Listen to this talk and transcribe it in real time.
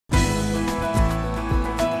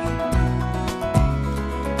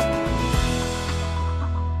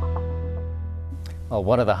Well,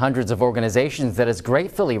 one of the hundreds of organizations that has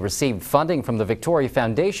gratefully received funding from the Victoria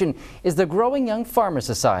Foundation is the Growing Young Farmer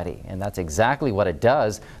Society, and that's exactly what it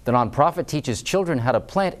does. The nonprofit teaches children how to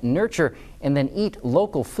plant, nurture, and then eat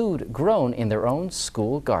local food grown in their own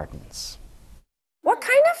school gardens. What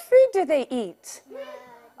kind of food do they eat?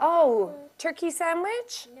 Oh, turkey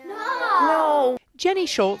sandwich? No. Jenny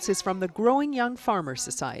Schultz is from the Growing Young Farmer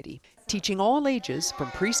Society, teaching all ages from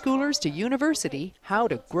preschoolers to university how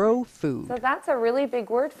to grow food. So that's a really big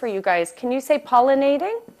word for you guys. Can you say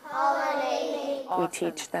pollinating? Pollinating. Awesome. We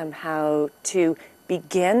teach them how to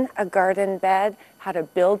begin a garden bed, how to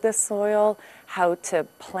build the soil, how to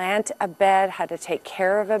plant a bed, how to take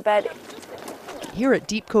care of a bed. Here at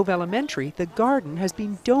Deep Cove Elementary, the garden has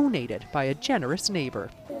been donated by a generous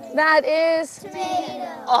neighbor. That is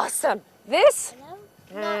Tomato. awesome. This?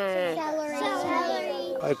 Celery.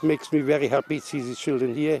 It makes me very happy to see the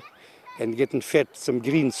children here and getting fed some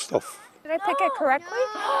green stuff. Did I pick it correctly?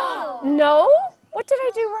 No? What did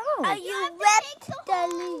I do wrong? You ripped the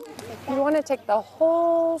leaf. You want to take the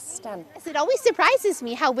whole stem. It always surprises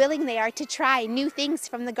me how willing they are to try new things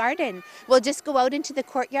from the garden. We'll just go out into the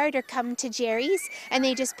courtyard or come to Jerry's and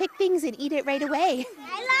they just pick things and eat it right away.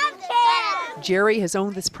 I love it. Jerry has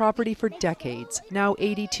owned this property for decades. Now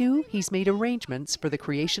 82, he's made arrangements for the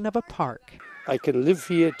creation of a park. I can live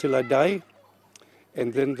here till I die,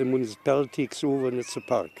 and then the municipality takes over and it's a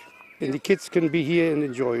park. And the kids can be here and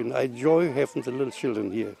enjoy, and I enjoy having the little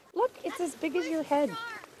children here. Look, it's as big as your head.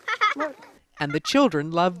 Look. And the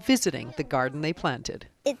children love visiting the garden they planted.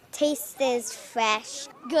 It tastes fresh.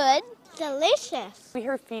 Good. Delicious. We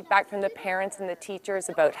hear feedback from the parents and the teachers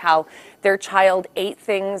about how their child ate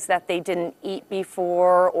things that they didn't eat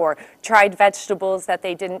before or tried vegetables that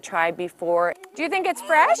they didn't try before. Do you think it's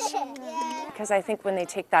fresh? Yeah. Because I think when they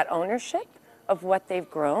take that ownership of what they've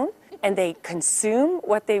grown and they consume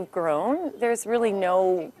what they've grown, there's really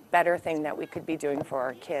no better thing that we could be doing for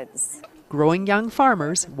our kids. Growing Young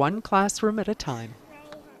Farmers, one classroom at a time.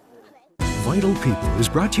 Vital People is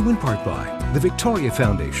brought to you in part by the Victoria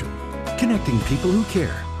Foundation, connecting people who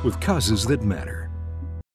care with causes that matter.